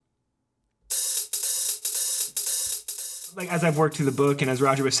like as I've worked through the book and as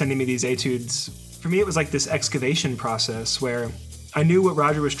Roger was sending me these etudes, for me it was like this excavation process where I knew what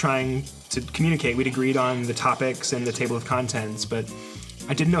Roger was trying to communicate. We'd agreed on the topics and the table of contents, but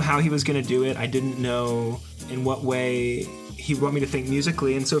I didn't know how he was going to do it. I didn't know in what way he wanted me to think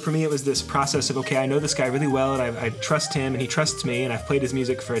musically. And so for me, it was this process of, okay, I know this guy really well and I trust him and he trusts me and I've played his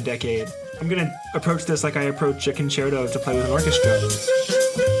music for a decade. I'm going to approach this like I approach a concerto to play with an orchestra.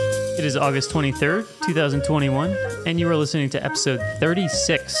 It is August 23rd, 2021, and you are listening to episode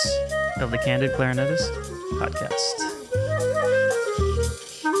 36 of the Candid Clarinetist podcast.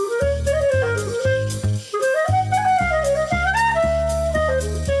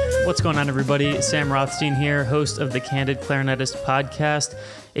 What's going on, everybody? Sam Rothstein here, host of the Candid Clarinetist podcast.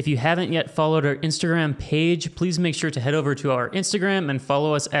 If you haven't yet followed our Instagram page, please make sure to head over to our Instagram and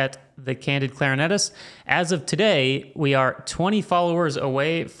follow us at the Candid Clarinetist. As of today, we are 20 followers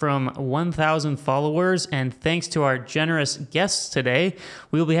away from 1,000 followers, and thanks to our generous guests today,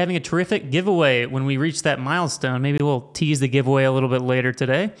 we will be having a terrific giveaway when we reach that milestone. Maybe we'll tease the giveaway a little bit later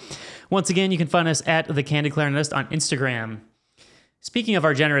today. Once again, you can find us at the Candid Clarinetist on Instagram. Speaking of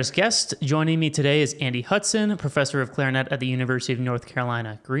our generous guest, joining me today is Andy Hudson, professor of clarinet at the University of North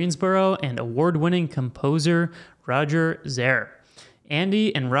Carolina, Greensboro, and award-winning composer Roger Zare.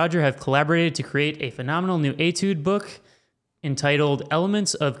 Andy and Roger have collaborated to create a phenomenal new etude book entitled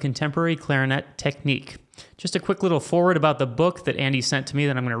Elements of Contemporary Clarinet Technique. Just a quick little forward about the book that Andy sent to me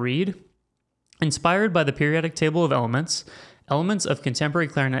that I'm going to read. Inspired by the periodic table of elements, Elements of Contemporary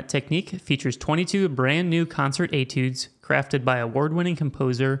Clarinet Technique features 22 brand new concert etudes crafted by award-winning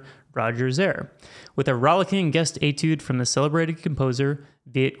composer Roger Zare, with a rollicking guest etude from the celebrated composer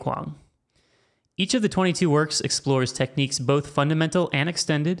Viet Quang. Each of the 22 works explores techniques both fundamental and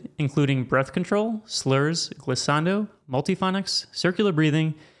extended, including breath control, slurs, glissando, multiphonics, circular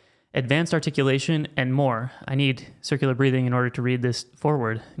breathing, advanced articulation, and more. I need circular breathing in order to read this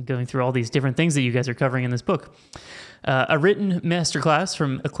forward, going through all these different things that you guys are covering in this book. A written masterclass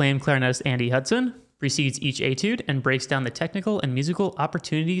from acclaimed clarinetist Andy Hudson precedes each etude and breaks down the technical and musical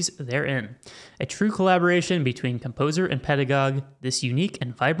opportunities therein. A true collaboration between composer and pedagogue, this unique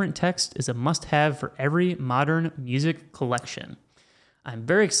and vibrant text is a must-have for every modern music collection. I'm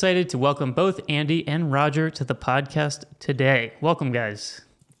very excited to welcome both Andy and Roger to the podcast today. Welcome, guys.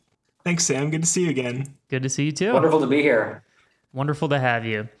 Thanks, Sam. Good to see you again. Good to see you too. Wonderful to be here. Wonderful to have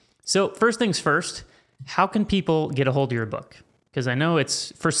you. So first things first, how can people get a hold of your book? Because I know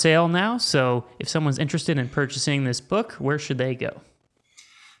it's for sale now, so if someone's interested in purchasing this book, where should they go?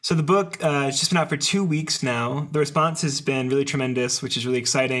 So the book has just been out for 2 weeks now. The response has been really tremendous, which is really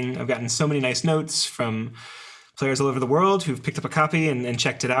exciting. I've gotten so many nice notes from players all over the world who've picked up a copy and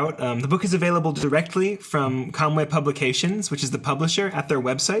checked it out. The book is available directly from Conway Publications, which is the publisher, at their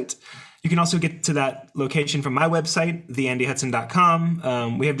website. You can also get to that location from my website,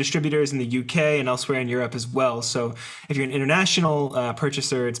 theandyhudson.com. We have distributors in the UK and elsewhere in Europe as well. So if you're an international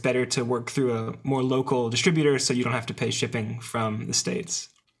purchaser, it's better to work through a more local distributor so you don't have to pay shipping from the States.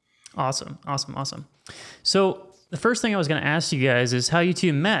 Awesome. So the first thing I was going to ask you guys is how you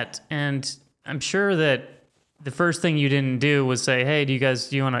two met. And I'm sure that the first thing you didn't do was say, "Hey, do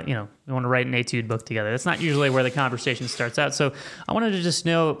you want to write an etude book together?" That's not usually where the conversation starts out. So I wanted to just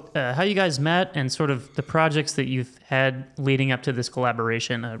know how you guys met and sort of the projects that you've had leading up to this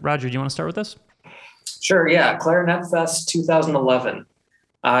collaboration. Roger, do you want to start with this? Sure. Yeah. Clarinet Fest 2011.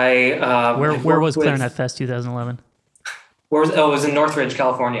 Where was Clarinet Fest 2011? It was in Northridge,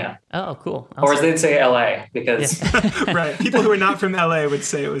 California. Oh, cool. Or as they'd say, LA, because Right. People who are not from LA would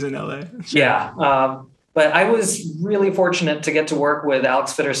say it was in LA. Sure. Yeah. But I was really fortunate to get to work with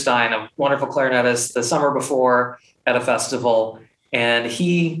Alex Fitterstein, a wonderful clarinetist, the summer before at a festival. And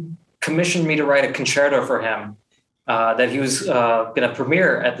he commissioned me to write a concerto for him that he was going to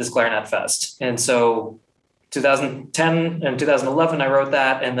premiere at this Clarinet Fest. And so 2010 and 2011, I wrote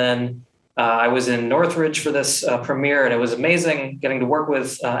that. And then I was in Northridge for this premiere, and it was amazing getting to work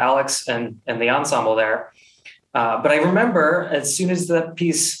with Alex and the ensemble there. But I remember as soon as that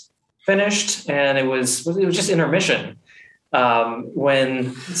piece finished, and it was just intermission,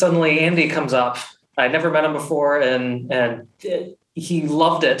 when suddenly Andy comes up. I'd never met him before, and he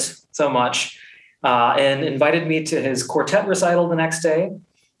loved it so much, and invited me to his quartet recital the next day.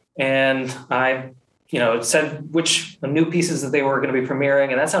 And I, said which new pieces that they were going to be premiering,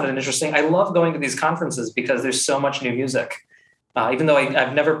 and that sounded interesting. I love going to these conferences because there's so much new music. Even though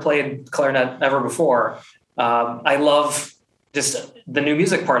I've never played clarinet ever before, I love just the new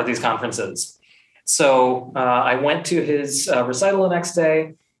music part of these conferences. So I went to his recital the next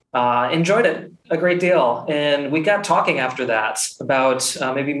day, enjoyed it a great deal. And we got talking after that about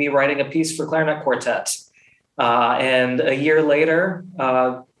maybe me writing a piece for clarinet quartet. And a year later,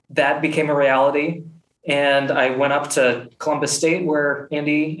 that became a reality. And I went up to Columbus State, where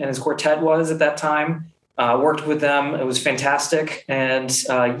Andy and his quartet was at that time. Worked with them. It was fantastic. And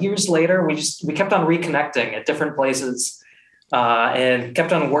years later, we kept on reconnecting at different places and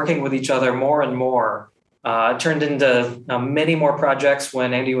kept on working with each other more and more. It turned into many more projects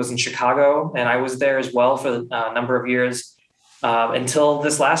when Andy was in Chicago, and I was there as well for a number of years until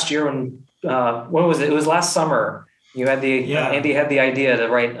this last year. When was it? It was last summer. You had Andy had the idea to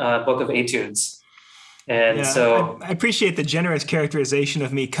write a book of Etudes. And so I appreciate the generous characterization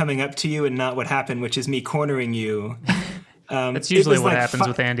of me coming up to you and not what happened, which is me cornering you. That's usually what happens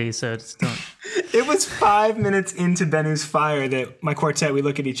with Andy, so just don't. It was 5 minutes into Benu's Fire that my quartet, we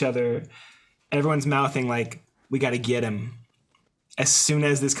look at each other, everyone's mouthing like, we got to get him as soon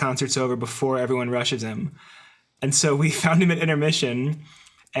as this concert's over, before everyone rushes him. And so we found him at intermission,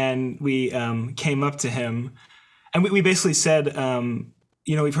 and we came up to him, and we basically said,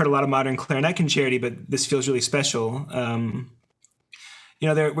 we've heard a lot of modern clarinet concerti, but this feels really special.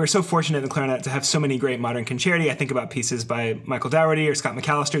 We're so fortunate in the clarinet to have so many great modern concerti. I think about pieces by Michael Dougherty or Scott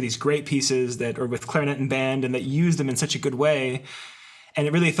McAllister, these great pieces that are with clarinet and band and that use them in such a good way. And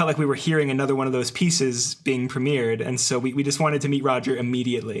it really felt like we were hearing another one of those pieces being premiered. And so we just wanted to meet Roger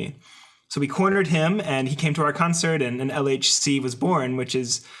immediately. So we cornered him, and he came to our concert, and LHC was born, which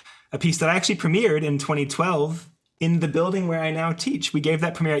is a piece that I actually premiered in 2012 in the building where I now teach. We gave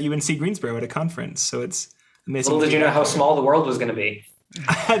that premiere at UNC Greensboro at a conference. So it's amazing. Little did you know how small the world was going to be.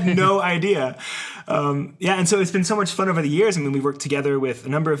 I had no idea. And so it's been so much fun over the years. I mean, we worked together with a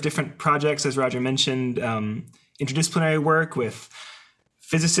number of different projects, as Roger mentioned, interdisciplinary work with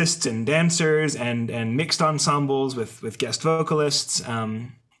physicists and dancers and mixed ensembles with guest vocalists.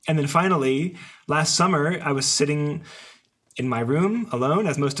 And then finally, last summer, I was sitting in my room alone,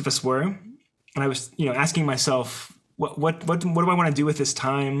 as most of us were, and I was, asking myself, what do I want to do with this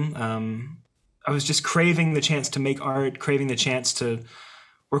time? I was just craving the chance to make art, craving the chance to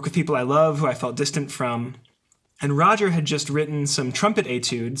work with people I love, who I felt distant from. And Roger had just written some trumpet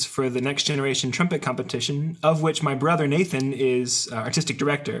etudes for the Next Generation Trumpet Competition, of which my brother Nathan is artistic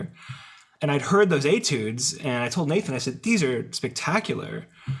director. And I'd heard those etudes, and I told Nathan, I said, these are spectacular.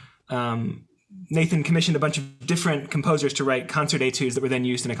 Nathan commissioned a bunch of different composers to write concert etudes that were then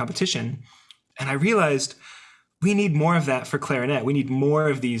used in a competition. And I realized we need more of that for clarinet. We need more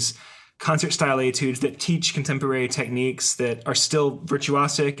of these concert-style etudes that teach contemporary techniques that are still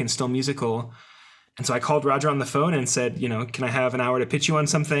virtuosic and still musical. And so I called Roger on the phone and said, can I have an hour to pitch you on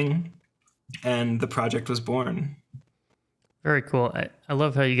something? And the project was born. Very cool. I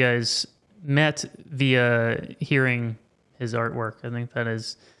love how you guys met via hearing his artwork. I think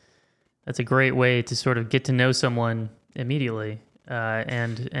that's a great way to sort of get to know someone immediately.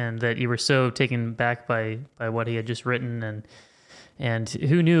 And that you were so taken back by what he had just written, and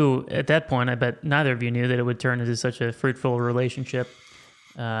who knew at that point? I bet neither of you knew that it would turn into such a fruitful relationship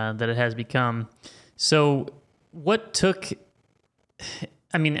that it has become. So, how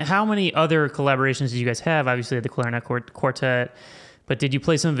many other collaborations did you guys have? Obviously, the clarinet quartet, but did you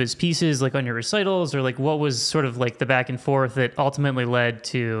play some of his pieces like on your recitals, or like what was sort of like the back and forth that ultimately led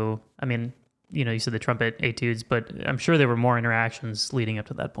to? You said the trumpet etudes, but I'm sure there were more interactions leading up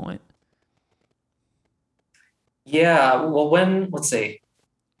to that point. Yeah, well, let's see,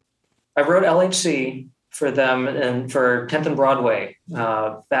 I wrote LHC for them and for 10th and Broadway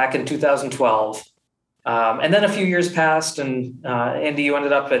back in 2012. And then a few years passed, and Andy, you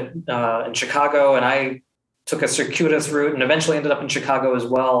ended up in Chicago, and I took a circuitous route and eventually ended up in Chicago as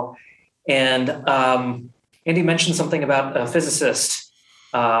well. And Andy mentioned something about a physicist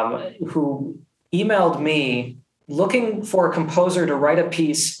who emailed me looking for a composer to write a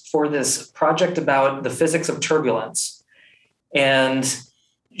piece for this project about the physics of turbulence. And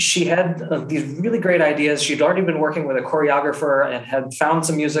she had these really great ideas. She'd already been working with a choreographer and had found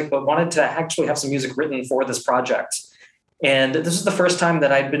some music, but wanted to actually have some music written for this project. And this is the first time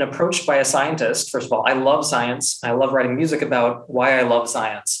that I'd been approached by a scientist. First of all, I love science. I love writing music about why I love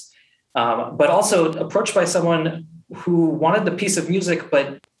science, but also approached by someone who wanted the piece of music,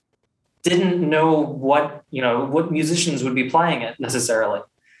 but didn't know what musicians would be playing it necessarily.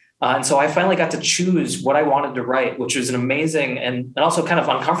 And so I finally got to choose what I wanted to write, which was an amazing and also kind of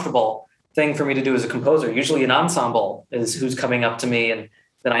uncomfortable thing for me to do as a composer. Usually an ensemble is who's coming up to me, and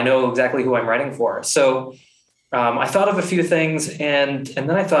then I know exactly who I'm writing for. So I thought of a few things, and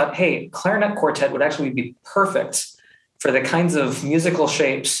then I thought, hey, clarinet quartet would actually be perfect for the kinds of musical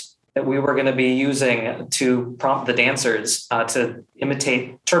shapes that we were going to be using to prompt the dancers to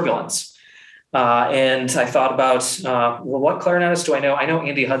imitate turbulence. And I thought about, what clarinetist do I know? I know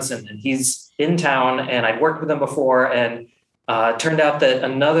Andy Hudson, and he's in town, and I'd worked with them before, and it turned out that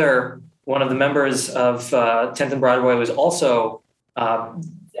another one of the members of 10th and Broadway was also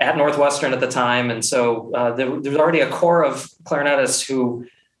at Northwestern at the time. And so there was already a core of clarinetists who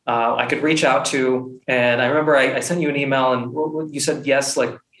I could reach out to. And I remember I sent you an email, and you said yes,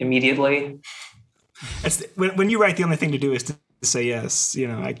 like immediately. When you write, the only thing to do is to say yes. You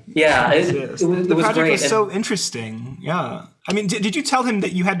know, it was project great. Was so interesting. Yeah, I mean, did you tell him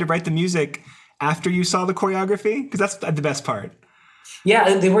that you had to write the music after you saw the choreography? Because that's the best part.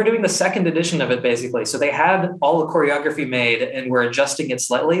 Yeah, they were doing the second edition of it, basically. So they had all the choreography made and were adjusting it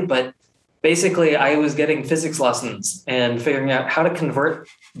slightly. But basically, I was getting physics lessons and figuring out how to convert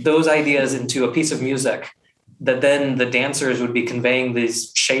those ideas into a piece of music that then the dancers would be conveying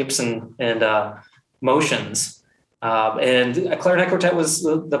these shapes and motions. And a clarinet quartet was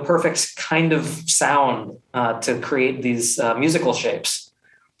the perfect kind of sound to create these musical shapes.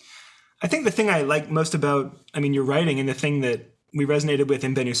 I think the thing I like most about, your writing, and the thing that we resonated with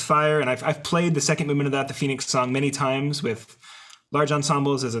in Bennu's Fire, and I've played the second movement of that, the Phoenix Song, many times with large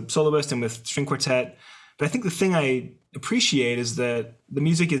ensembles as a soloist and with string quartet. But I think the thing I appreciate is that the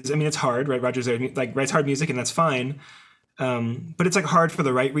music is, it's hard, right? Roger Zare writes hard music, and that's fine. But it's hard for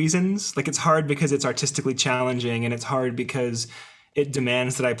the right reasons. It's hard because it's artistically challenging, and it's hard because it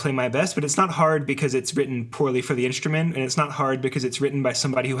demands that I play my best, but it's not hard because it's written poorly for the instrument, and it's not hard because it's written by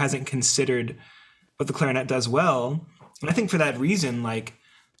somebody who hasn't considered what the clarinet does well. And I think for that reason,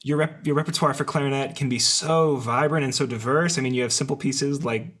 your repertoire for clarinet can be so vibrant and so diverse. You have simple pieces,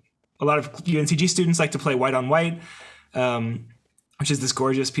 like a lot of UNCG students like to play White on White, which is this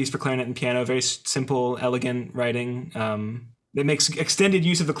gorgeous piece for clarinet and piano, very simple, elegant writing. That makes extended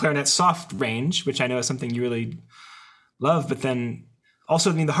use of the clarinet's soft range, which I know is something you really love. But then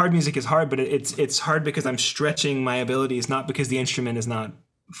also, the hard music is hard, but it's hard because I'm stretching my abilities, not because the instrument is not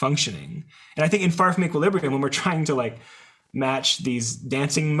functioning. And I think in Far From Equilibrium, when we're trying to match these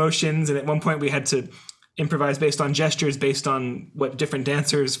dancing motions, and at one point we had to improvise based on gestures, based on what different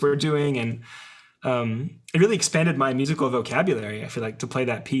dancers were doing, and it really expanded my musical vocabulary, I feel like, to play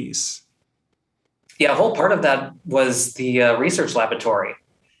that piece. Yeah, a whole part of that was the research laboratory.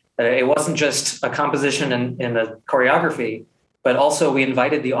 It wasn't just a composition and a choreography, but also we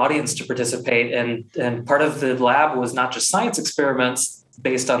invited the audience to participate. And part of the lab was not just science experiments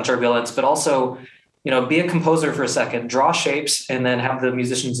based on turbulence, but also, be a composer for a second, draw shapes, and then have the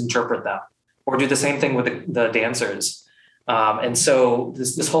musicians interpret them, or do the same thing with the dancers. And so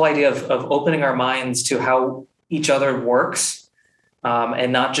this whole idea of opening our minds to how each other works,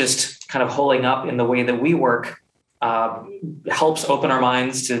 and not just kind of holding up in the way that we work, helps open our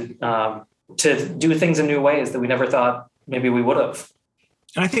minds to do things in new ways that we never thought maybe we would have.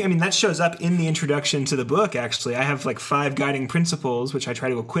 And I think, that shows up in the introduction to the book, actually. I have 5 guiding principles, which I try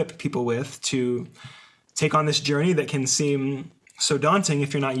to equip people with to take on this journey that can seem so daunting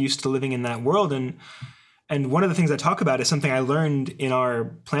if you're not used to living in that world. And one of the things I talk about is something I learned in our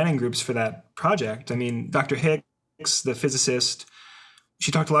planning groups for that project. Dr. Hicks, the physicist,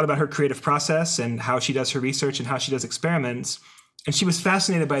 she talked a lot about her creative process and how she does her research and how she does experiments. And she was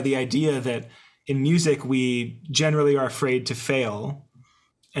fascinated by the idea that in music, we generally are afraid to fail.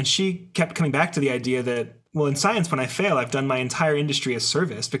 And she kept coming back to the idea that, well, in science, when I fail, I've done my entire industry a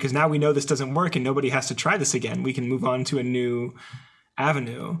service, because now we know this doesn't work and nobody has to try this again. We can move on to a new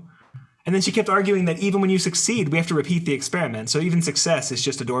avenue. And then she kept arguing that even when you succeed, we have to repeat the experiment. So even success is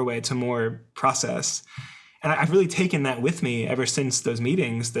just a doorway to more process. And I've really taken that with me ever since those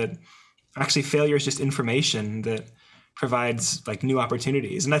meetings, that actually failure is just information that provides new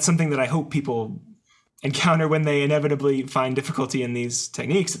opportunities. And that's something that I hope people encounter when they inevitably find difficulty in these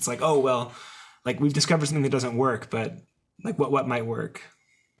techniques. It's we've discovered something that doesn't work, but what might work.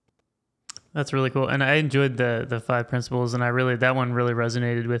 That's really cool. And I enjoyed the 5 principles, and that one really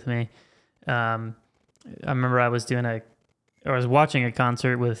resonated with me. I remember I was watching a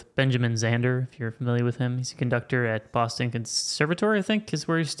concert with Benjamin Zander, if you're familiar with him. He's a conductor at Boston Conservatory, I think, is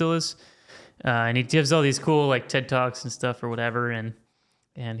where he still is. And he gives all these cool TED Talks and stuff or whatever.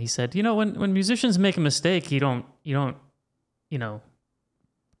 And he said, when musicians make a mistake, you don't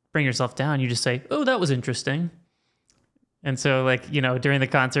bring yourself down. You just say, oh, that was interesting. And so during the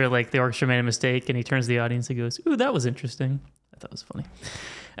concert, the orchestra made a mistake, and he turns to the audience and goes, ooh, that was interesting. I thought it was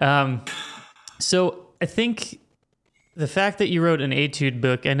funny. So I think the fact that you wrote an etude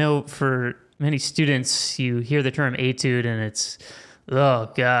book, I know for many students, you hear the term etude and it's, oh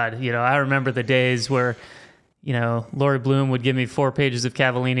God, I remember the days where, Lori Bloom would give me 4 pages of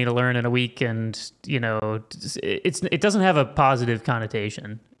Cavallini to learn in a week, and, it doesn't have a positive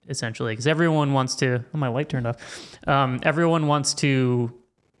connotation, essentially, because everyone wants to, oh, my light turned off. Everyone wants to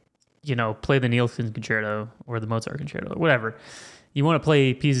play the Nielsen concerto or the Mozart concerto or whatever. You want to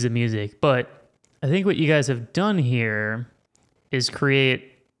play pieces of music, but I think what you guys have done here is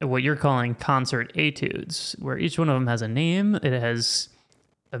create what you're calling concert etudes, where each one of them has a name. It has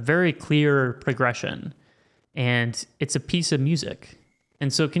a very clear progression, and it's a piece of music.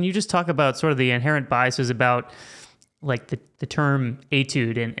 And so can you just talk about sort of the inherent biases about like the term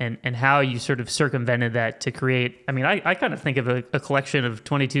etude and how you sort of circumvented that to create, I kind of think of a collection of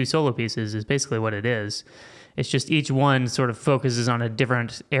 22 solo pieces is basically what it is. It's just each one sort of focuses on a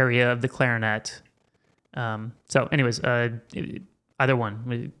different area of the clarinet. So anyways, either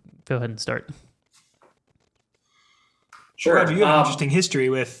one, go ahead and start. Sure. Roger, you have an interesting history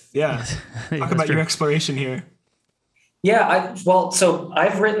with, talk about your exploration here. Yeah, so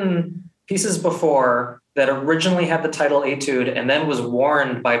I've written pieces before that originally had the title etude and then was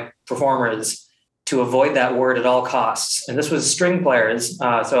warned by performers to avoid that word at all costs. And this was string players.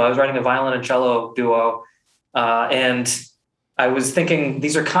 So I was writing a violin and cello duo, and I was thinking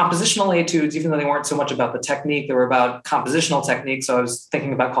these are compositional etudes, even though they weren't so much about the technique, they were about compositional technique. So I was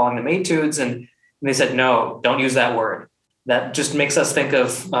thinking about calling them etudes, and they said, no, don't use that word. That just makes us think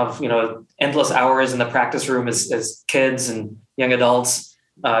of endless hours in the practice room as kids and young adults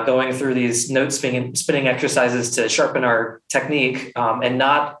going through these note spinning exercises to sharpen our technique, and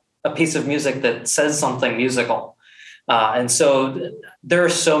not a piece of music that says something musical. And so there are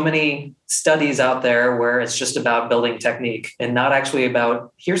so many studies out there where it's just about building technique and not actually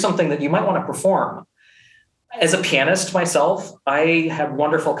about here's something that you might want to perform. As a pianist myself, I have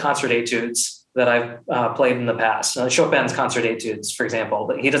wonderful concert etudes that I've played in the past. Chopin's concert etudes, for example,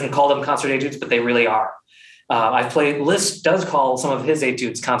 but he doesn't call them concert etudes, but they really are. Liszt does call some of his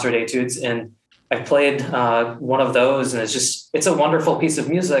etudes concert etudes, and I've played one of those, and it's a wonderful piece of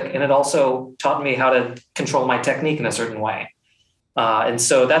music. And it also taught me how to control my technique in a certain way. And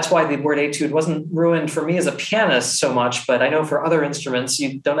so that's why the word etude wasn't ruined for me as a pianist so much, but I know for other instruments,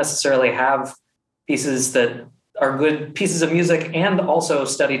 you don't necessarily have pieces that are good pieces of music and also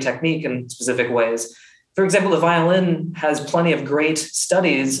study technique in specific ways. For example, the violin has plenty of great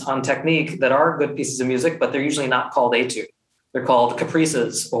studies on technique that are good pieces of music, but they're usually not called etude. They're called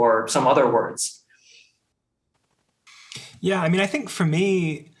caprices or some other words. Yeah, I think for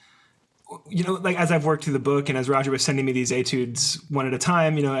me, like as I've worked through the book and as Roger was sending me these etudes one at a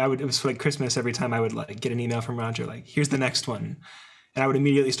time, it was like Christmas every time I would get an email from Roger, like, here's the next one. And I would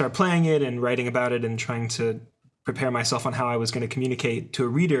immediately start playing it and writing about it and trying to prepare myself on how I was going to communicate to a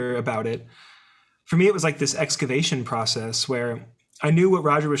reader about it. For me, it was like this excavation process where I knew what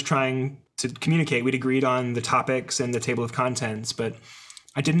Roger was trying to communicate. We'd agreed on the topics and the table of contents, but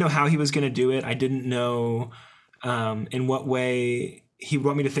I didn't know how he was going to do it. I didn't know in what way he would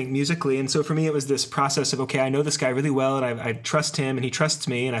want me to think musically. And so for me, it was this process of, okay, I know this guy really well and I trust him and he trusts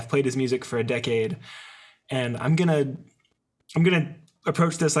me and I've played his music for a decade. And I'm going to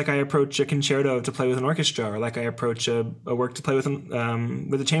approach this like I approach a concerto to play with an orchestra, or like I approach a work to play with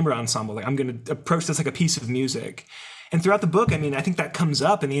a chamber ensemble. Like I'm going to approach this like a piece of music. And throughout the book, I think that comes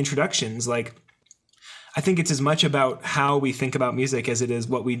up in the introductions. Like, I think it's as much about how we think about music as it is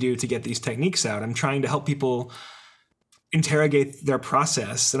what we do to get these techniques out. I'm trying to help people interrogate their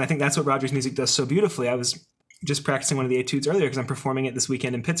process. And I think that's what Roger's music does so beautifully. I was just practicing one of the etudes earlier because I'm performing it this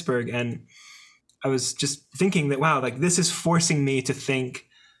weekend in Pittsburgh. And I was just thinking that, wow, like this is forcing me to think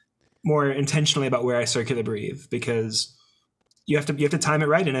more intentionally about where I circular breathe, because you have to time it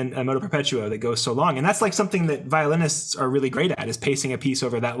right in a moto perpetuo that goes so long. And that's like something that violinists are really great at, is pacing a piece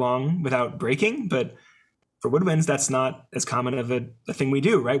over that long without breaking. But for woodwinds, that's not as common of a thing we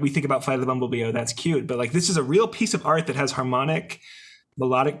do, right? We think about Flight of the Bumblebee, oh, that's cute. But like this is a real piece of art that has harmonic,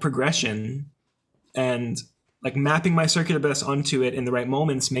 melodic progression, and like mapping my circular breaths onto it in the right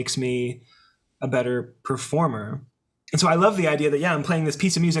moments makes me a better performer. And so I love the idea that, I'm playing this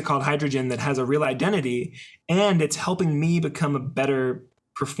piece of music called Hydrogen that has a real identity, and it's helping me become a better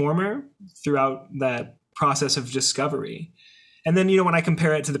performer throughout that process of discovery. And then, when I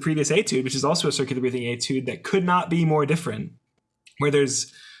compare it to the previous etude, which is also a circular breathing etude that could not be more different, where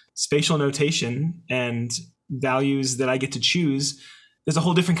there's spatial notation and values that I get to choose, there's a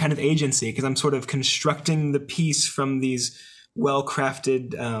whole different kind of agency, because I'm sort of constructing the piece from these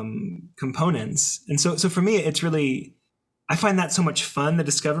well-crafted components. And so for me, it's really, I find that so much fun, the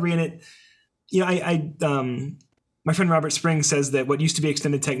discovery in it. My friend Robert Spring says that what used to be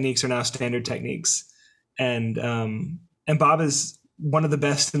extended techniques are now standard techniques. And Bob is one of the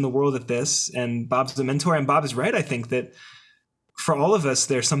best in the world at this. And Bob's a mentor, and Bob is right. I think that for all of us,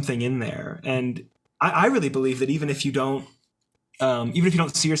 there's something in there. And I really believe that even if you don't even if you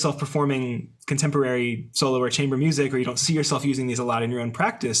don't see yourself performing contemporary solo or chamber music, or you don't see yourself using these a lot in your own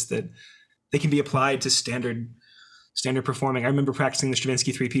practice, that they can be applied to standard performing. I remember practicing the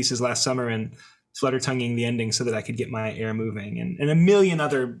Stravinsky 3 pieces last summer and flutter tonguing the ending so that I could get my air moving, and a million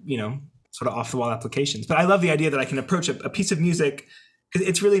other, sort of off the wall applications. But I love the idea that I can approach a piece of music, because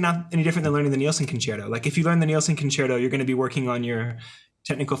it's really not any different than learning the Nielsen concerto. Like if you learn the Nielsen concerto, you're going to be working on your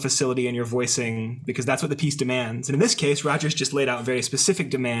technical facility and your voicing, because that's what the piece demands. And in this case, Roger's just laid out very specific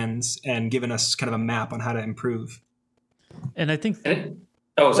demands and given us kind of a map on how to improve. And I think...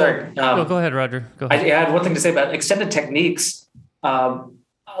 sorry. Go ahead, Roger. Go ahead. I had one thing to say about extended techniques. A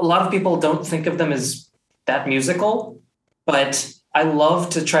lot of people don't think of them as that musical, but I love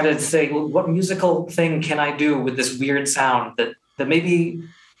to try to say, well, what musical thing can I do with this weird sound that maybe,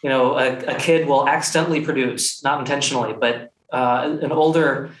 a kid will accidentally produce, not intentionally, but an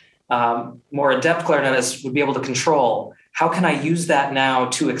older, more adept clarinetist would be able to control. How can I use that now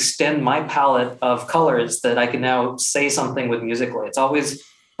to extend my palette of colors that I can now say something with musically? It's always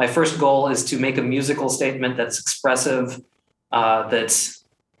my first goal is to make a musical statement that's expressive,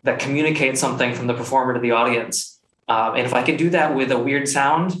 that communicates something from the performer to the audience. And if I can do that with a weird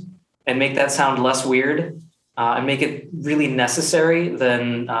sound and make that sound less weird and make it really necessary,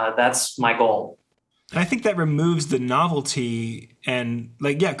 then that's my goal. And I think that removes the novelty and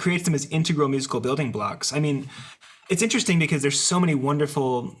creates them as integral musical building blocks. I mean, it's interesting because there's so many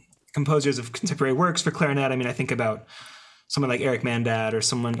wonderful composers of contemporary works for clarinet. I mean, I think about someone like Eric Mandad or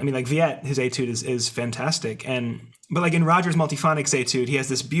someone, like Viet, his etude is fantastic. But like in Roger's Multiphonics etude, he has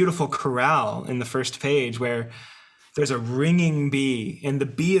this beautiful chorale in the first page where there's a ringing B, and the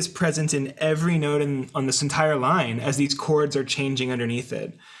B is present in every note on this entire line as these chords are changing underneath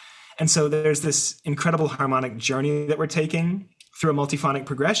it. And so there's this incredible harmonic journey that we're taking through a multiphonic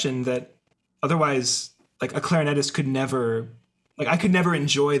progression that otherwise, like a clarinetist could never, I could never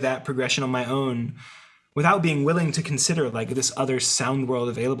enjoy that progression on my own without being willing to consider like this other sound world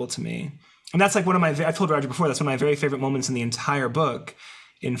available to me. And that's like one of my, I told Roger before, that's one of my very favorite moments in the entire book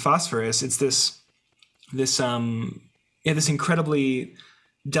in Phosphorus. It's this incredibly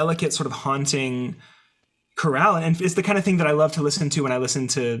delicate, sort of haunting chorale, and it's the kind of thing that I love to listen to when I listen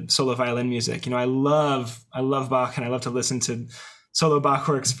to solo violin music. I love Bach, and I love to listen to solo Bach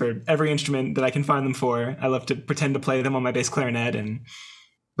works for every instrument that I can find them for. I love to pretend to play them on my bass clarinet,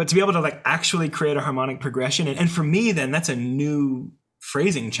 but to be able to like actually create a harmonic progression, and for me, then that's a new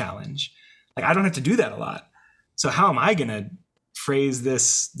phrasing challenge. Like I don't have to do that a lot. So how am I gonna phrase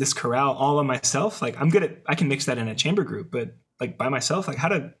this chorale all on myself? Like I can mix that in a chamber group, but like by myself, like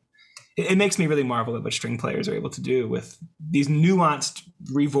it makes me really marvel at what string players are able to do with these nuanced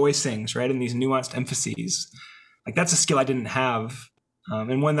revoicings, right? And these nuanced emphases. Like that's a skill I didn't have,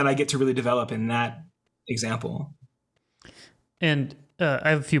 and one that I get to really develop in that example. And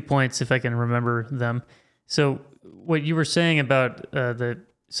I have a few points if I can remember them. So what you were saying about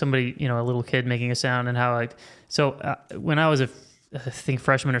somebody, a little kid making a sound, and how when I was I think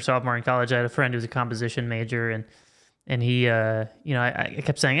freshman or sophomore in college, I had a friend who was a composition major, and he, I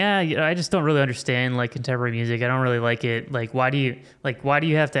kept saying, I just don't really understand like contemporary music. I don't really like it. Like, why do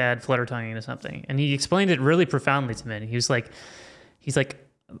you have to add flutter tonguing to something? And he explained it really profoundly to me. And he was like,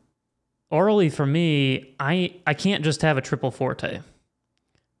 orally for me, I can't just have a triple forte.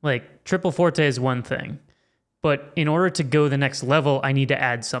 Like triple forte is one thing, but in order to go the next level, I need to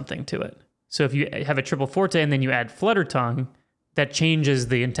add something to it. So if you have a triple forte and then you add flutter tongue, that changes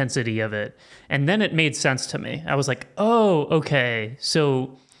the intensity of it. And then it made sense to me. I was like, oh, okay.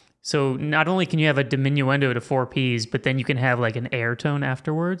 So not only can you have a diminuendo to 4 Ps, but then you can have like an air tone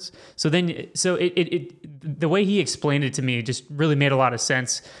afterwards. So the way he explained it to me just really made a lot of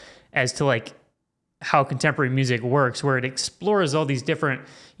sense as to like how contemporary music works, where it explores all these different,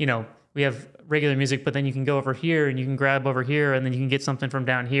 we have regular music, but then you can go over here and you can grab over here and then you can get something from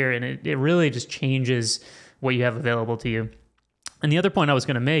down here. And it really just changes what you have available to you. And the other point I was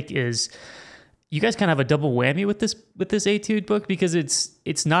going to make is you guys kind of have a double whammy with this etude book, because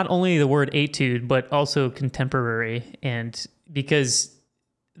it's not only the word etude, but also contemporary. And because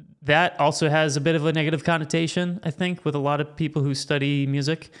that also has a bit of a negative connotation, I think, with a lot of people who study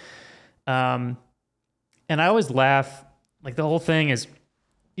music. And I always laugh, like the whole thing is,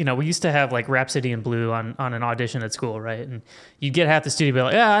 we used to have like Rhapsody in Blue on an audition at school, right? And you'd get half the studio be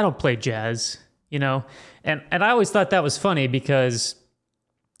like, I don't play jazz, And I always thought that was funny because,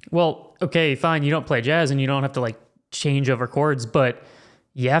 well, okay, fine, you don't play jazz and you don't have to like change over chords, but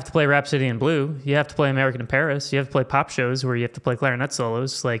you have to play Rhapsody in Blue. You have to play American in Paris. You have to play pop shows where you have to play clarinet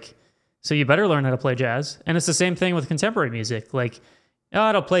solos. Like, so you better learn how to play jazz. And it's the same thing with contemporary music. Like,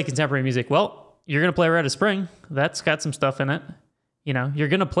 I don't play contemporary music. Well, you're going to play Rite of Spring. That's got some stuff in it. you're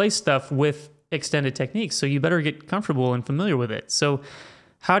going to play stuff with extended techniques, so you better get comfortable and familiar with it. So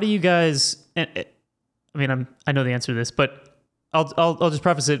how do you guys, I know the answer to this, but I'll just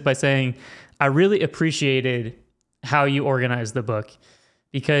preface it by saying I really appreciated how you organized the book,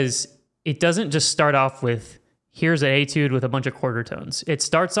 because it doesn't just start off with, here's an etude with a bunch of quarter tones. It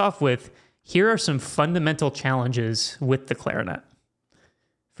starts off with, here are some fundamental challenges with the clarinet.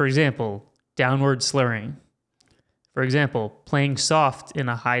 For example, downward slurring. For example, playing soft in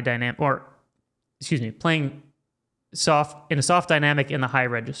a playing soft in a soft dynamic in the high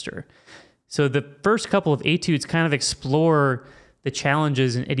register. So the first couple of etudes kind of explore the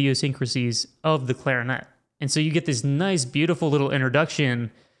challenges and idiosyncrasies of the clarinet. And so you get this nice, beautiful little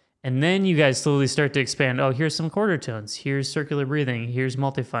introduction, and then you guys slowly start to expand. Oh, here's some quarter tones. Here's circular breathing. Here's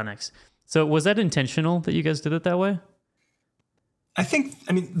multiphonics. So was that intentional that you guys did it that way?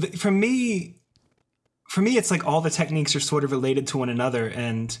 For me, it's like all the techniques are sort of related to one another.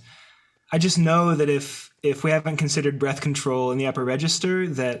 And I just know that if we haven't considered breath control in the upper register,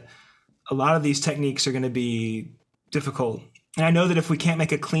 that a lot of these techniques are going to be difficult. And I know that if we can't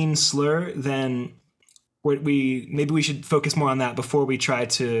make a clean slur, then maybe we should focus more on that before we try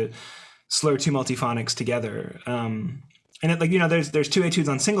to slur two multiphonics together. There's two etudes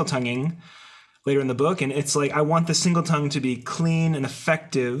on single tonguing later in the book, and it's like I want the single tongue to be clean and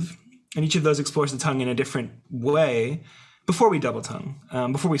effective, and each of those explores the tongue in a different way before we double tongue,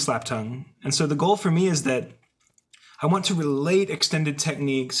 before we slap tongue. And so the goal for me is that I want to relate extended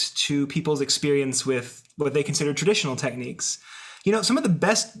techniques to people's experience with what they consider traditional techniques. Some of the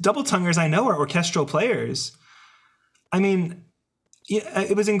best double tonguers I know are orchestral players.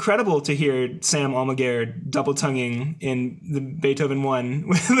 It was incredible to hear Sam Almaguer double tonguing in the Beethoven 1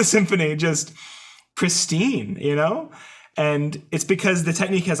 with the symphony, just pristine, And it's because the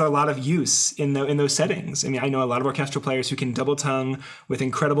technique has a lot of use in those settings. I know a lot of orchestral players who can double tongue with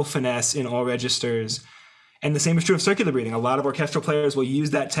incredible finesse in all registers. And the same is true of circular breathing. A lot of orchestral players will use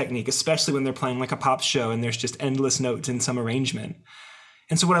that technique, especially when they're playing like a pop show and there's just endless notes in some arrangement.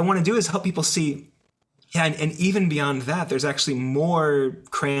 And so what I want to do is help people see, and even beyond that, there's actually more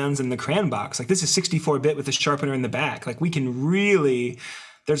crayons in the crayon box. Like this is 64-bit with a sharpener in the back. Like we can really,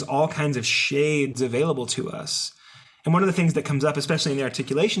 there's all kinds of shades available to us. And one of the things that comes up, especially in the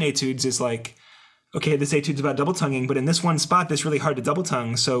articulation etudes, is like, okay, this etude's about double tonguing, but in this one spot, this really hard to double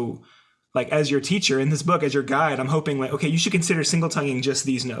tongue. So like as your teacher in this book, as your guide, I'm hoping like, okay, you should consider single tonguing just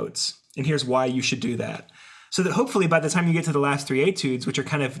these notes. And here's why you should do that. So that hopefully by the time you get to the last three etudes, which are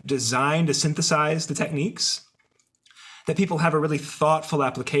kind of designed to synthesize the techniques, that people have a really thoughtful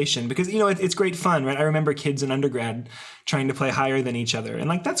application. Because, it's great fun, right? I remember kids in undergrad trying to play higher than each other. And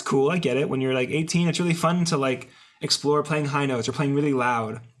like, that's cool. I get it. When you're like 18, it's really fun to like explore playing high notes or playing really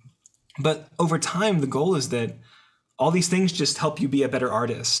loud. But over time, the goal is that all these things just help you be a better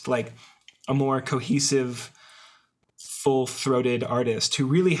artist. Like a more cohesive, full-throated artist who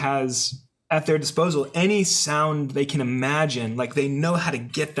really has at their disposal any sound they can imagine. Like they know how to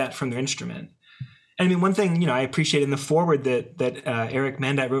get that from their instrument. And one thing, I appreciate in the foreword that Eric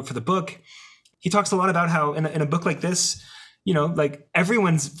Mandite wrote for the book, he talks a lot about how in a book like this, like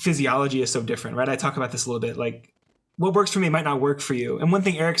everyone's physiology is so different, right? I talk about this a little bit, like what works for me might not work for you. And one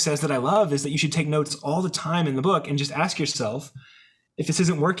thing Eric says that I love is that you should take notes all the time in the book and just ask yourself, if this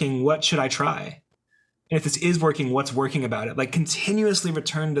isn't working, what should I try? And if this is working, what's working about it? Like continuously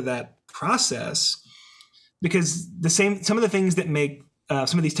return to that process, because some of the things that make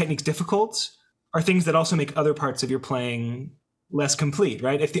some of these techniques difficult are things that also make other parts of your playing less complete,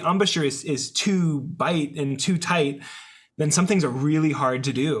 right? If the embouchure is too bite and too tight, then some things are really hard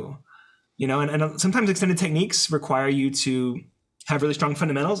to do, and sometimes extended techniques require you to have really strong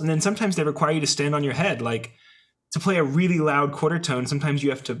fundamentals. And then sometimes they require you to stand on your head, like to play a really loud quarter tone. Sometimes you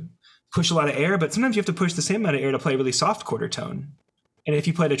have to push a lot of air, but sometimes you have to push the same amount of air to play a really soft quarter tone. And if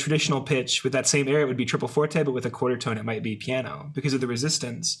you played a traditional pitch with that same air, it would be triple forte, but with a quarter tone, it might be piano because of the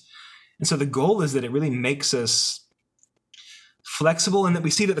resistance. And so the goal is that it really makes us flexible, and that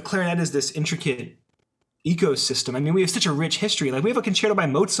we see that the clarinet is this intricate ecosystem. We have such a rich history. Like we have a concerto by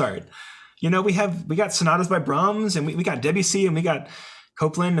Mozart. We got sonatas by Brahms, and we got Debussy, and we got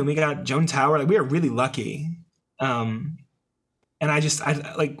Copland, and we got Joan Tower. Like we are really lucky. And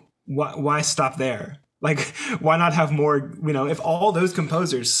why stop there? Like, why not have more, if all those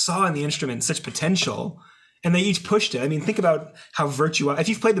composers saw in the instrument such potential and they each pushed it. Think about how virtuoso, if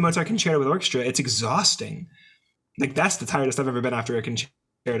you've played the Mozart concerto with orchestra, it's exhausting. Like that's the tiredest I've ever been after a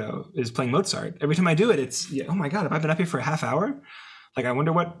concerto, is playing Mozart. Every time I do it, it's, oh my God, have I been up here for a half hour? Like, I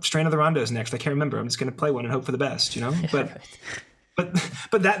wonder what strain of the rondo is next. I can't remember. I'm just going to play one and hope for the best, But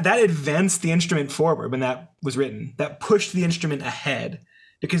but that advanced the instrument forward when that was written. That pushed the instrument ahead,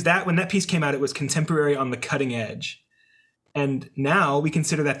 because when that piece came out, it was contemporary on the cutting edge. And now we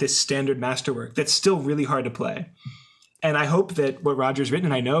consider that this standard masterwork that's still really hard to play. And I hope that what Roger's written,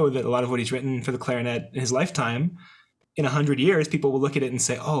 and I know that a lot of what he's written for the clarinet in his lifetime, in 100 years, people will look at it and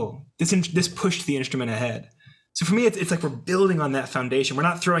say, oh, this pushed the instrument ahead. So for me, it's like we're building on that foundation. We're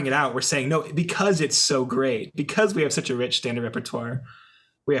not throwing it out. We're saying, no, because it's so great, because we have such a rich standard repertoire,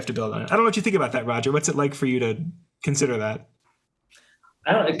 we have to build on it. I don't know what you think about that, Roger. What's it like for you to consider that?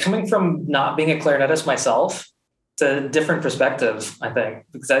 I don't know. Coming from not being a clarinetist myself, it's a different perspective, I think,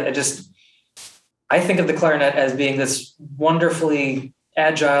 because I think of the clarinet as being this wonderfully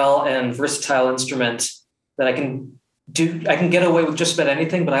agile and versatile instrument that I can get away with just about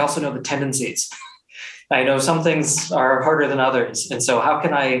anything, but I also know the tendencies. I know some things are harder than others. And so how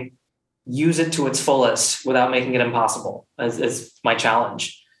can I use it to its fullest without making it impossible is my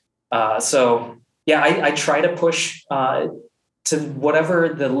challenge. I try to push to whatever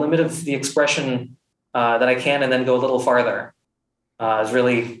the limit of the expression that I can, and then go a little farther is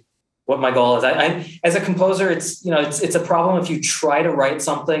really what my goal is. I as a composer, it's a problem if you try to write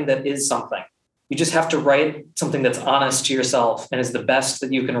something that is something. You just have to write something that's honest to yourself and is the best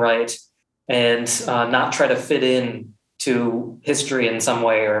that you can write, and not try to fit in to history in some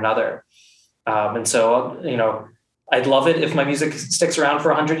way or another. I'd love it if my music sticks around for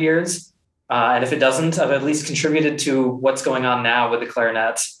 100 years. And if it doesn't, I've at least contributed to what's going on now with the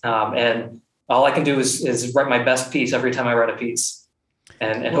clarinet. And all I can do is write my best piece every time I write a piece,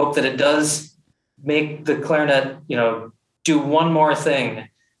 and hope that it does make the clarinet, do one more thing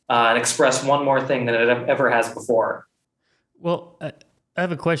and express one more thing than it ever has before. Well, I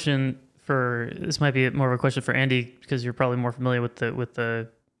have a question this might be more of a question for Andy, because you're probably more familiar with the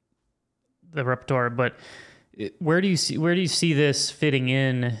repertoire, but where do you see this fitting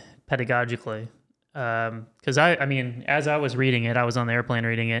in pedagogically? Because I mean, as I was reading it, I was on the airplane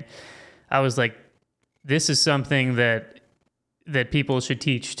reading it, I was like, this is something that people should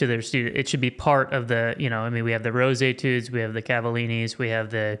teach to their students. It should be part of the, we have the Rose Etudes, we have the Cavallinis, we have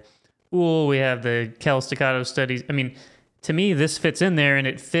the Uhl, we have the Kell staccato studies. I mean, to me, this fits in there, and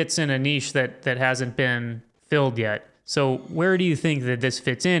it fits in a niche that hasn't been filled yet. So where do you think that this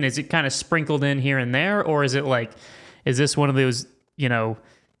fits in? Is it kind of sprinkled in here and there, or is this one of those, I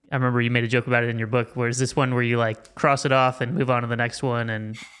remember you made a joke about it in your book, where is this one where you like cross it off and move on to the next one?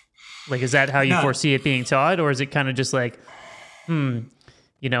 And like, is that how you foresee it being taught? Or is it kind of just like,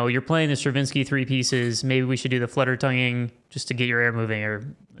 you're playing the Stravinsky 3 pieces, maybe we should do the flutter tonguing just to get your air moving,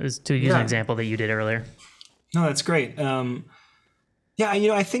 or to use an example that you did earlier. No, that's great. I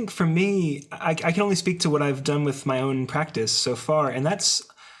think for me, I can only speak to what I've done with my own practice so far. And I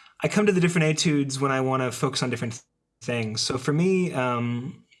come to the different etudes when I want to focus on different things. So for me,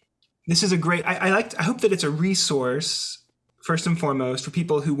 this is a great, I hope that it's a resource, first and foremost, for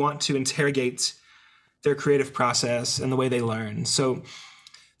people who want to interrogate their creative process and the way they learn. So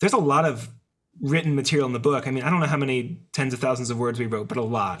there's a lot of written material in the book. I mean, I don't know how many tens of thousands of words we wrote, but a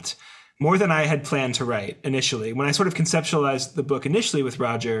lot. More than I had planned to write initially. When I sort of conceptualized the book initially with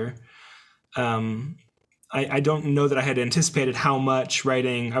Roger, I don't know that I had anticipated how much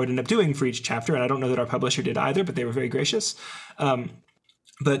writing I would end up doing for each chapter, and I don't know that our publisher did either, but they were very gracious.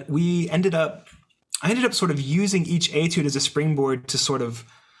 But I ended up sort of using each etude as a springboard to sort of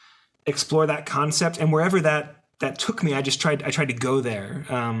explore that concept, and wherever that took me, I tried to go there.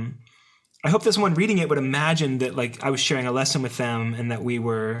 I hope that someone reading it would imagine that like I was sharing a lesson with them, and that we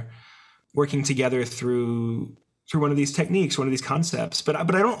were working together through one of these techniques, one of these concepts. But I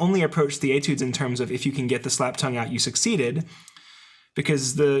don't only approach the etudes in terms of if you can get the slap tongue out, you succeeded.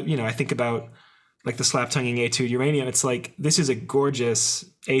 Because I think about like the slap tonguing etude Uranium. It's like, this is a gorgeous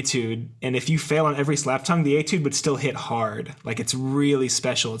etude, and if you fail on every slap tongue, the etude would still hit hard. Like, it's really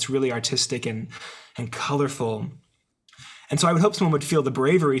special. It's really artistic and colorful. And so I would hope someone would feel the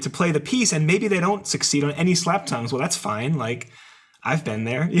bravery to play the piece, and maybe they don't succeed on any slap tongues. Well, that's fine. Like, I've been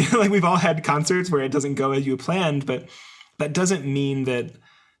there. Like, we've all had concerts where it doesn't go as you planned, but that doesn't mean that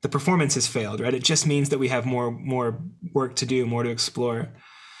the performance has failed, right? It just means that we have more work to do, more to explore.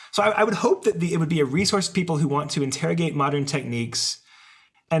 So I would hope that it would be a resource for people who want to interrogate modern techniques.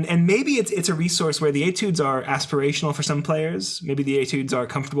 And maybe it's a resource where the etudes are aspirational for some players. Maybe the etudes are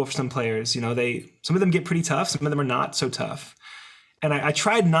comfortable for some players. Some of them get pretty tough. Some of them are not so tough. And I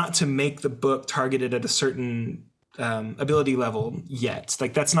tried not to make the book targeted at a certain ability level yet.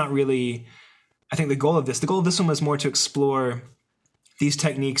 Like, that's not really, I think, the goal of this. The goal of this one was more to explore these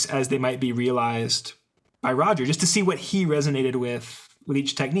techniques as they might be realized by Roger, just to see what he resonated with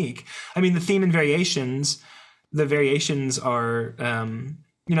each technique. I mean, the theme and variations, the variations are, I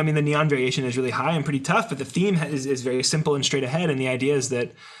mean, the neon variation is really high and pretty tough, but the theme is very simple and straight ahead. And the idea is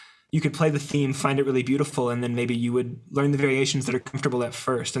that you could play the theme, find it really beautiful, and then maybe you would learn the variations that are comfortable at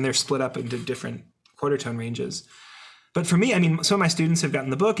first, and they're split up into different quarter tone ranges. But for me, I mean, some of my students have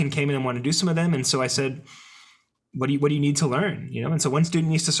gotten the book and came in and want to do some of them, and so I said, what do you need to learn? And so one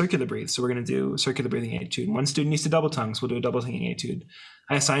student needs to circular breathe, so we're going to do circular breathing etude. One student needs to double tongue, so we'll do a double tonguing etude.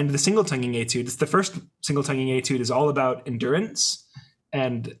 I assigned the single tonguing etude. It's the first single tonguing etude is all about endurance,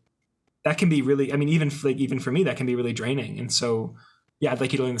 and that can be really, I mean, even for me, that can be really draining. And so, yeah, I'd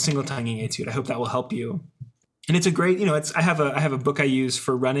like you to learn the single tonguing etude. I hope that will help you. And it's a great, I have a book I use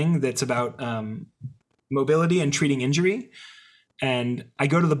for running that's about mobility and treating injury. And I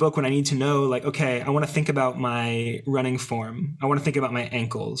go to the book when I need to know, like, okay, I want to think about my running form. I want to think about my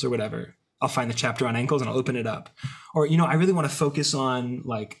ankles or whatever. I'll find the chapter on ankles and I'll open it up. Or, I really want to focus on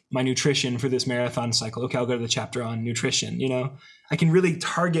like my nutrition for this marathon cycle. Okay, I'll go to the chapter on nutrition. I can really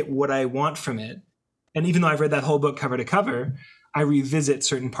target what I want from it. And even though I've read that whole book cover to cover, I revisit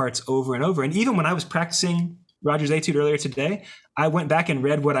certain parts over and over. And even when I was practicing Roger's etude earlier today, I went back and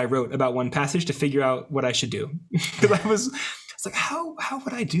read what I wrote about one passage to figure out what I should do. Because I was like, how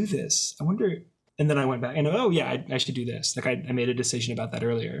would I do this? I wonder. And then I went back and, I should do this. Like I made a decision about that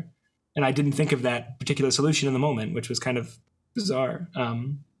earlier. And I didn't think of that particular solution in the moment, which was kind of bizarre.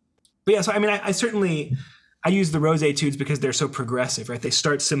 But yeah, so I mean, I use the Rose etudes because they're so progressive, right? They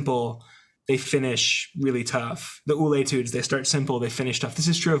start simple, they finish really tough. The Oul etudes, they start simple, they finish tough. This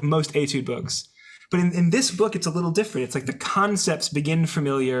is true of most etude books. But in this book, it's a little different. It's like the concepts begin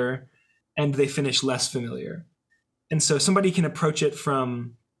familiar and they finish less familiar. And so somebody can approach it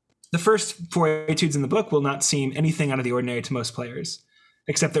from the first 4 etudes in the book will not seem anything out of the ordinary to most players,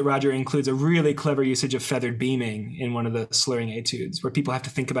 except that Roger includes a really clever usage of feathered beaming in one of the slurring etudes, where people have to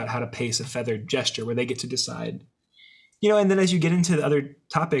think about how to pace a feathered gesture, where they get to decide. And then as you get into the other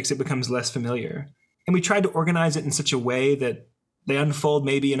topics, it becomes less familiar. And we tried to organize it in such a way that they unfold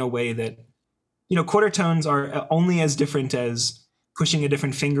maybe in a way that, quarter tones are only as different as pushing a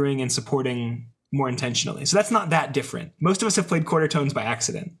different fingering and supporting more intentionally. So that's not that different. Most of us have played quarter tones by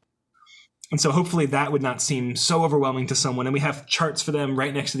accident. And so hopefully that would not seem so overwhelming to someone. And we have charts for them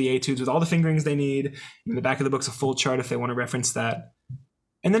right next to the etudes with all the fingerings they need. In the back of the book's a full chart if they want to reference that.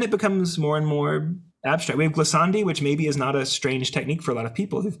 And then it becomes more and more abstract. We have glissandi, which maybe is not a strange technique for a lot of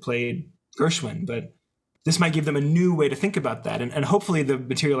people who've played Gershwin, but this might give them a new way to think about that. And hopefully the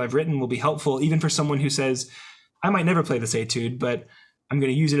material I've written will be helpful even for someone who says, I might never play this etude, but I'm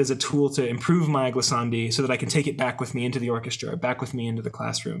going to use it as a tool to improve my glissandi so that I can take it back with me into the orchestra, back with me into the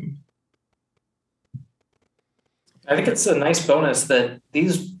classroom. I think it's a nice bonus that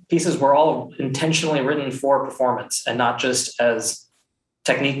these pieces were all intentionally written for performance and not just as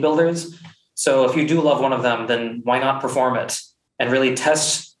technique builders. So if you do love one of them, then why not perform it and really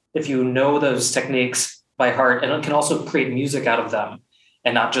test if you know those techniques by heart, and it can also create music out of them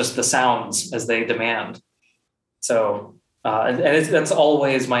and not just the sounds as they demand. So that's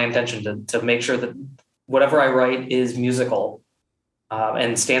always my intention to make sure that whatever I write is musical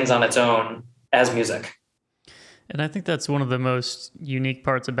and stands on its own as music. And I think that's one of the most unique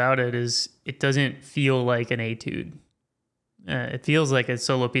parts about it is it doesn't feel like an etude. It feels like a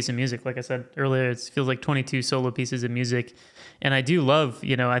solo piece of music. Like I said earlier, it feels like 22 solo pieces of music. And I do love,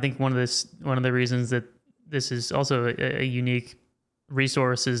 I think one of the reasons that this is also a unique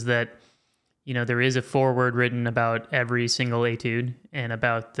resource is that, there is a foreword written about every single etude and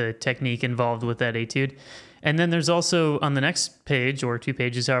about the technique involved with that etude. And then there's also on the next page or 2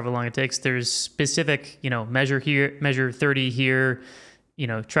 pages, however long it takes, there's specific, measure here, measure 30 here,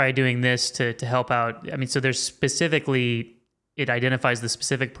 try doing this to help out. I mean, so there's specifically, it identifies the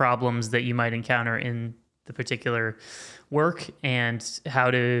specific problems that you might encounter in the particular work and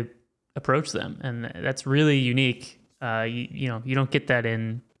how to approach them. And that's really unique. You don't get that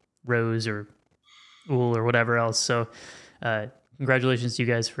in Rose or Oul or whatever else. So congratulations to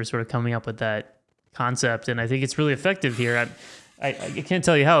you guys for sort of coming up with that concept. And I think it's really effective here. I can't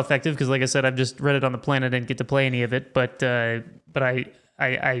tell you how effective because, like I said, I've just read it on the Planet and didn't get to play any of it. But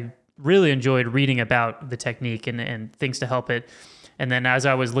I really enjoyed reading about the technique and things to help it. And then as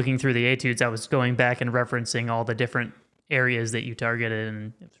I was looking through the etudes, I was going back and referencing all the different areas that you targeted,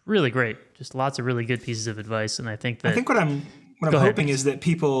 and it's really great. Just lots of really good pieces of advice. And I think what I'm hoping is that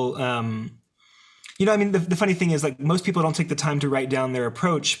people, the funny thing is, like, most people don't take the time to write down their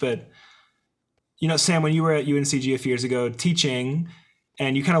approach, but Sam, when you were at UNCG a few years ago teaching,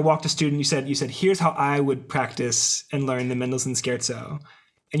 and you kind of walked a student, you said, here's how I would practice and learn the Mendelssohn Scherzo.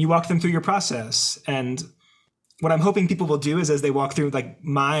 And you walked them through your process. And what I'm hoping people will do is as they walk through like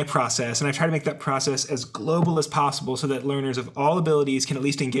my process, and I try to make that process as global as possible so that learners of all abilities can at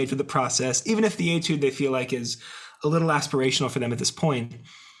least engage with the process, even if the etude they feel like is a little aspirational for them at this point.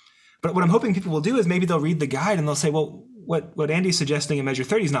 But what I'm hoping people will do is maybe they'll read the guide and they'll say, well, what Andy's suggesting in measure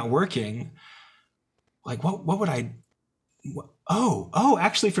 30 is not working. Like, what would I,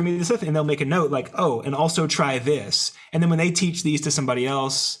 actually for me, this other thing, and they'll make a note like, and also try this. And then when they teach these to somebody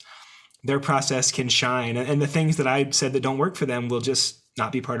else, their process can shine. And the things that I said that don't work for them will just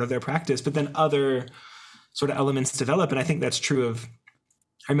not be part of their practice, but then other sort of elements develop. And I think that's true of,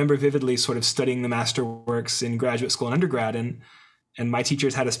 I remember vividly sort of studying the masterworks in graduate school and undergrad, and my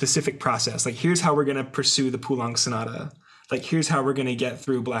teachers had a specific process. Like, here's how we're going to pursue the Poulenc Sonata. Like, here's how we're going to get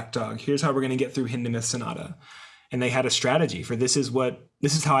through Black Dog. Here's how we're going to get through Hindemith Sonata. And they had a strategy for this is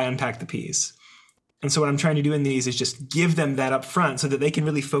how I unpack the piece. And so what I'm trying to do in these is just give them that up front so that they can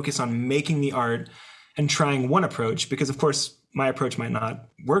really focus on making the art and trying one approach, because of course my approach might not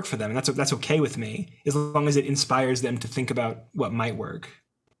work for them. And that's okay with me, as long as it inspires them to think about what might work.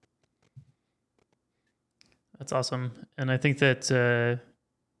 That's awesome. And I think that,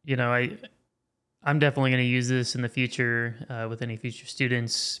 I'm definitely going to use this in the future with any future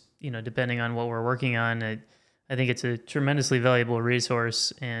students, depending on what we're working on. I think it's a tremendously valuable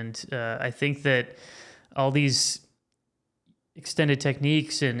resource. And I think that all these extended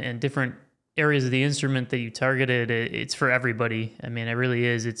techniques and different areas of the instrument that you targeted, it's for everybody. I mean, it really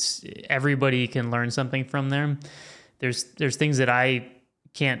is. Everybody can learn something from them. There's things that I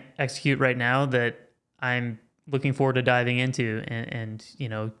can't execute right now that I'm looking forward to diving into, and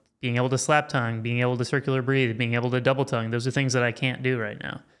being able to slap tongue, being able to circular breathe, being able to double tongue. Those are things that I can't do right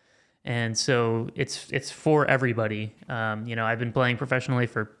now. And so it's for everybody. I've been playing professionally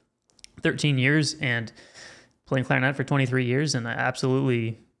for 13 years and playing clarinet for 23 years, and I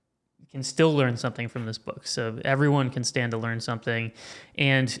absolutely can still learn something from this book. So everyone can stand to learn something.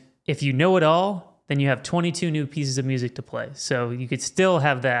 And if you know it all, then you have 22 new pieces of music to play. So you could still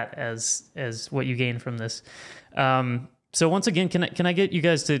have that as what you gain from this. So once again, can I get you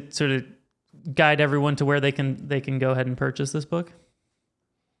guys to sort of guide everyone to where they can go ahead and purchase this book?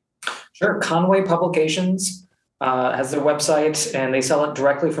 Sure. Conway Publications has their website, and they sell it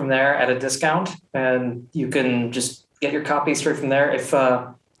directly from there at a discount. And you can just get your copy straight from there. If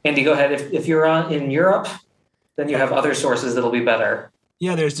Andy, go ahead. If you're in Europe, then you have other sources that'll be better.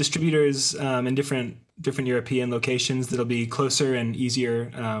 Yeah, there's distributors in different European locations that'll be closer and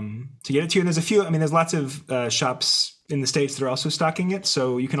easier to get it to. And there's a few. I mean, there's lots of shops in the States that are also stocking it.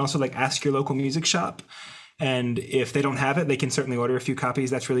 So you can also ask your local music shop. And if they don't have it, they can certainly order a few copies.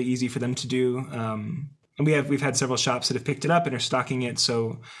 That's really easy for them to do. And we've had several shops that have picked it up and are stocking it.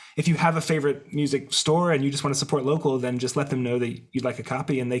 So if you have a favorite music store and you just want to support local, then just let them know that you'd like a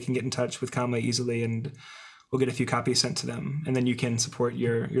copy, and they can get in touch with Conway easily, and we'll get a few copies sent to them. And then you can support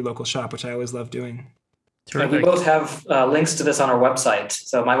your local shop, which I always love doing. Terrific. And we both have links to this on our website.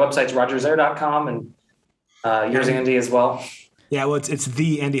 So my website's rogerzare.com, and yours, Andy, as well. Yeah, well, it's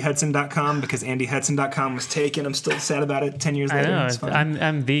theandyhudson.com because andyhudson.com was taken. I'm still sad about it 10 years later. I know.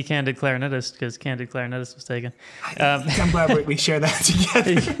 I'm the Candid Clarinetist because Candid Clarinetist was taken. I'm glad we share that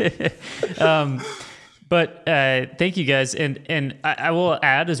together. But thank you guys. And I will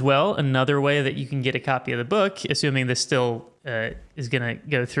add as well, another way that you can get a copy of the book, assuming this still is going to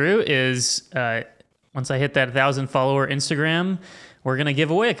go through, is once I hit that 1,000 follower Instagram, we're going to give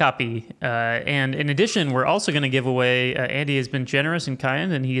away a copy. And in addition, we're also going to give away, Andy has been generous and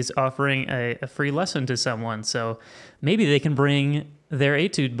kind, and he is offering a free lesson to someone. So maybe they can bring their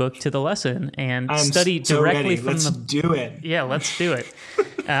etude book to the lesson and study directly from Let's do it. Yeah, let's do it.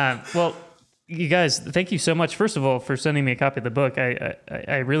 Well, you guys, thank you so much, first of all, for sending me a copy of the book.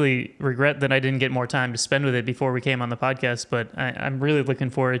 I really regret that I didn't get more time to spend with it before we came on the podcast, but I'm really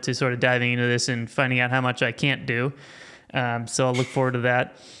looking forward to sort of diving into this and finding out how much I can't do. So I'll look forward to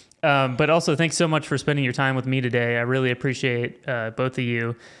that. But also, thanks so much for spending your time with me today. I really appreciate both of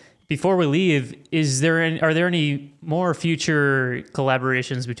you. Before we leave, are there any more future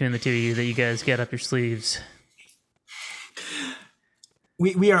collaborations between the two of you that you guys get up your sleeves?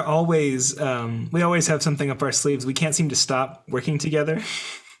 We are always we always have something up our sleeves. We can't seem to stop working together.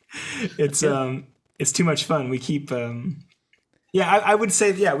 It's too much fun. We keep I would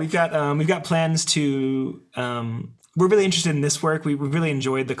say we've got plans to. We're really interested in this work. We really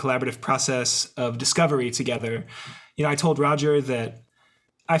enjoyed the collaborative process of discovery together. I told Roger that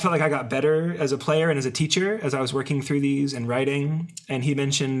I felt like I got better as a player and as a teacher as I was working through these and writing. And he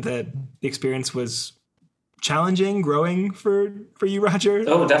mentioned that the experience was challenging, growing for you, Roger.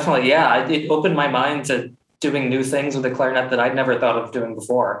 Oh, definitely. Yeah. It opened my mind to doing new things with the clarinet that I'd never thought of doing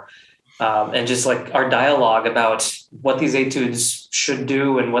before. and just like our dialogue about what these etudes should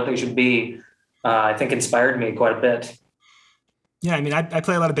do and what they should be, I think inspired me quite a bit. Yeah, I mean, I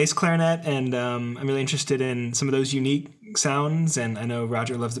play a lot of bass clarinet, and I'm really interested in some of those unique sounds. And I know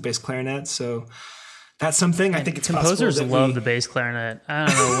Roger loves the bass clarinet, so that's something. I think it's composers possible that love the bass clarinet. I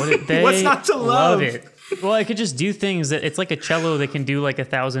don't know what they What's not to love it. Well, I could just do things that it's like a cello that can do like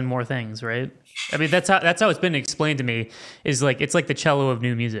 1,000 more things, right? I mean, that's how it's been explained to me. Is like it's like the cello of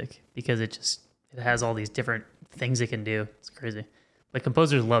new music because it has all these different things it can do. It's crazy. But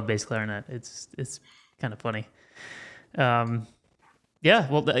composers love bass clarinet. It's kind of funny. Yeah,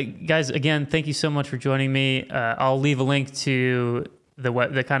 well, guys, again, thank you so much for joining me. I'll leave a link to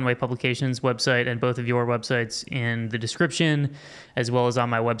the Conway Publications website and both of your websites in the description, as well as on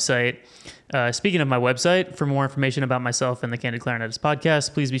my website. Speaking of my website, for more information about myself and the Candid Clarinetist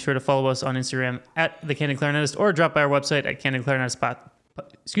podcast, please be sure to follow us on Instagram at the Candid Clarinetist, or drop by our website at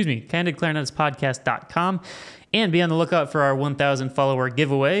candidclarinetistpodcast.com. And be on the lookout for our 1,000 follower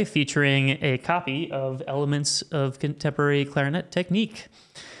giveaway featuring a copy of Elements of Contemporary Clarinet Technique.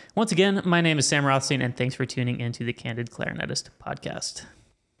 Once again, my name is Sam Rothstein, and thanks for tuning into the Candid Clarinetist podcast.